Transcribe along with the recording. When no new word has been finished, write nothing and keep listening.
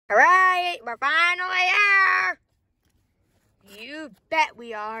right, we're finally here. You bet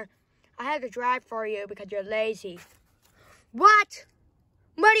we are. I had to drive for you because you're lazy. What?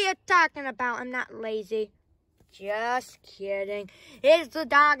 What are you talking about? I'm not lazy. Just kidding. It's the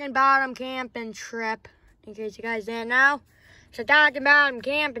DoggenBottom camping trip. In case you guys didn't know, it's a DoggenBottom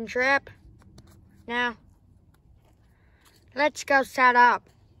camping trip. Now, let's go set up.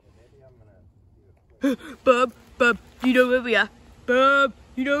 Bub, you know where we are. Bub,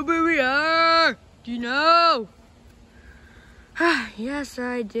 you know where we are. Do you know? Yes,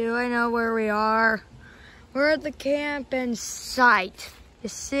 I do. I know where we are. We're at the camping site. You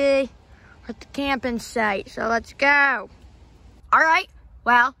see? We're at the camping site. So let's go. All right.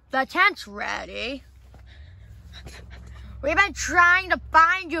 Well, the tent's ready. We've been trying to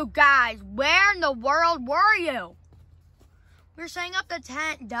find you guys. Where in the world were you? We're setting up the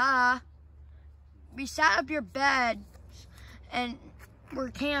tent, duh. We set up your bed, and we're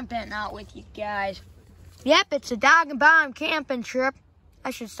camping out with you guys. Yep, it's a DoggenBottom camping trip.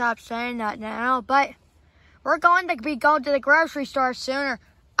 I should stop saying that now, but we're going to be going to the grocery store sooner.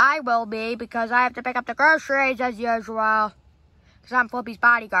 I will be, because I have to pick up the groceries as usual, because I'm Flippy's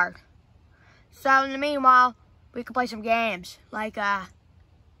bodyguard. So in the meanwhile, we can play some games, like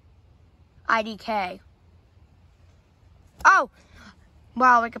IDK. Oh!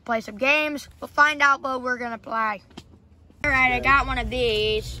 Well, we could play some games. We'll find out what we're gonna play. All right, I got one of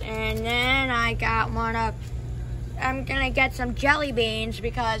these, and then I got one of, I'm gonna get some jelly beans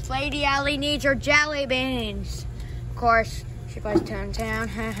because Lady Ellie needs her jelly beans. Of course, she plays Toontown.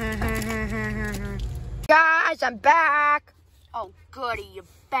 Guys, I'm back. Oh, goody, you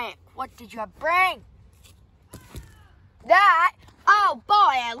back. What did you bring? That? Oh, boy,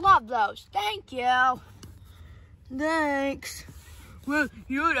 I love those. Thank you. Thanks. Well,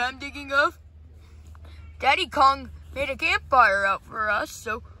 you know what I'm thinking of? Daddy Kong made a campfire out for us,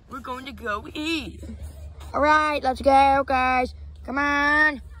 so we're going to go eat. All right, let's go, guys. Come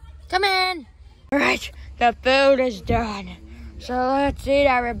on. Come in. All right, the food is done. So let's eat,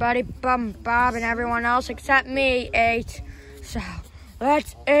 everybody. Bob and everyone else except me ate. So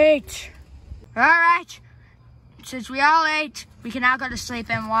let's eat. All right. Since we all ate, we can now go to sleep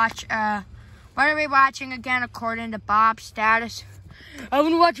and watch, what are we watching again according to Bob's status? I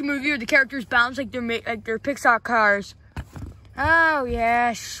want to watch a movie where the characters bounce like they're Pixar cars. Oh,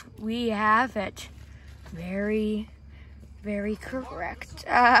 yes, we have it. Very, very correct.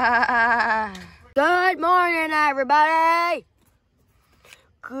 Good morning, everybody.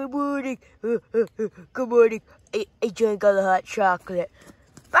 Good morning. Good morning. I drank all the hot chocolate.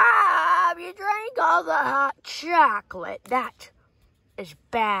 Bob, you drank all the hot chocolate. That is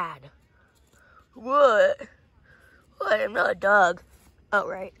bad. What? What? I'm not a dog. Oh,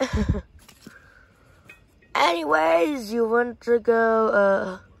 right. Anyways, you want to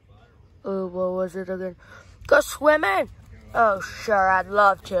go, what was it again? Go swimming? Oh, sure, I'd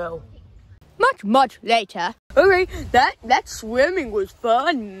love to. Much later. Okay, that swimming was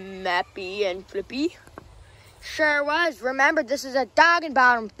fun, Mappy and Flippy. Sure was. Remember, this is a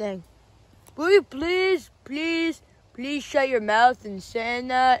DoggenBottom thing. Will you please shut your mouth and say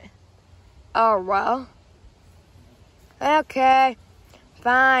that? Oh, well. Okay.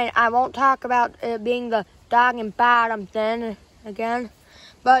 Fine, I won't talk about it being the DoggenBottom thing again.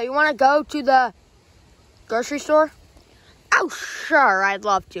 But you want to go to the grocery store? Oh, sure, I'd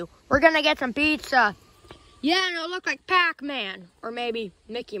love to. We're going to get some pizza. Yeah, and it'll look like Pac-Man. Or maybe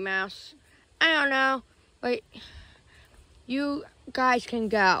Mickey Mouse. I don't know. But you guys can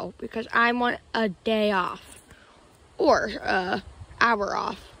go because I want a day off. Or hour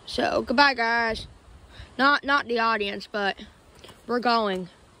off. So, goodbye, guys. Not the audience, but we're going.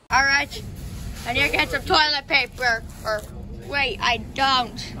 All right. I need to get some toilet paper. Or, wait, I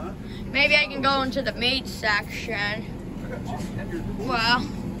don't. Maybe I can go into the meat section. Well,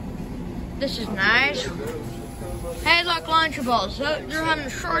 this is nice. Hey, look, Lunchables. They're having a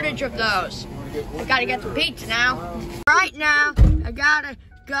shortage of those. I gotta get the pizza now. Right now, I gotta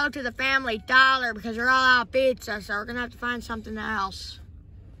go to the Family Dollar because they're all out of pizza, so we're gonna have to find something else.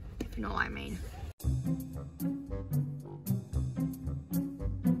 If you know what I mean.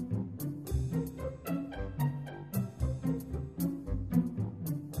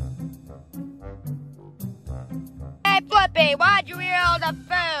 Hey, Flippy, why'd you eat all the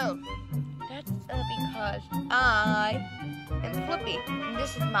food? That's because I am Flippy, and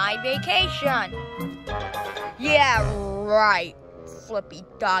this is my vacation. Yeah, right, Flippy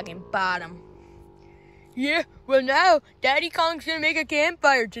DoggenBottom. Yeah, well now, Daddy Kong's gonna make a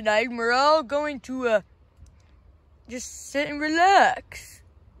campfire tonight, and we're all going to, just sit and relax.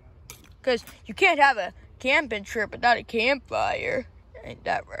 Because you can't have a camping trip without a campfire. Ain't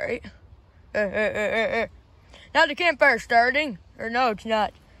that right? Now the campfire's starting. Or no, it's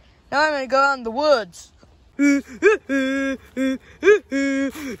not. Now I'm gonna go out in the woods. I'm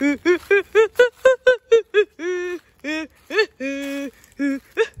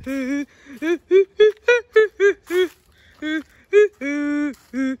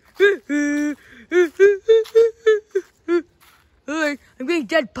getting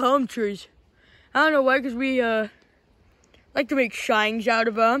dead palm trees. I don't know why, because we like to make signs out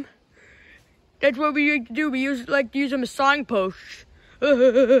of them. That's what we like to do. We like to use them as signposts. I'm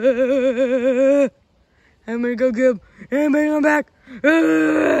gonna go get them. Anybody come back?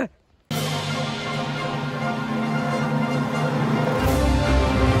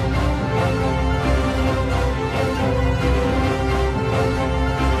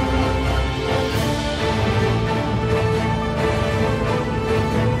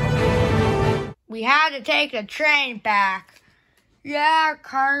 We had to take the train back. Yeah, our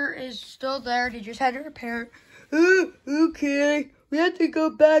car is still there. They just had to repair it. Okay. We have to go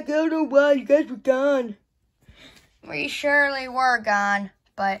back. I don't know why. You guys were gone. We surely were gone.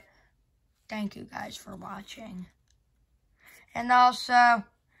 But thank you guys for watching. And also,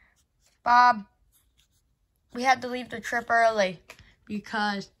 Bob, we had to leave the trip early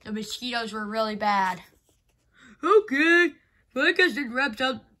because the mosquitoes were really bad. Okay. Well, I guess it wraps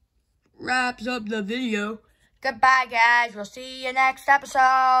up the video. Goodbye, guys. We'll see you next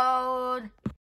episode.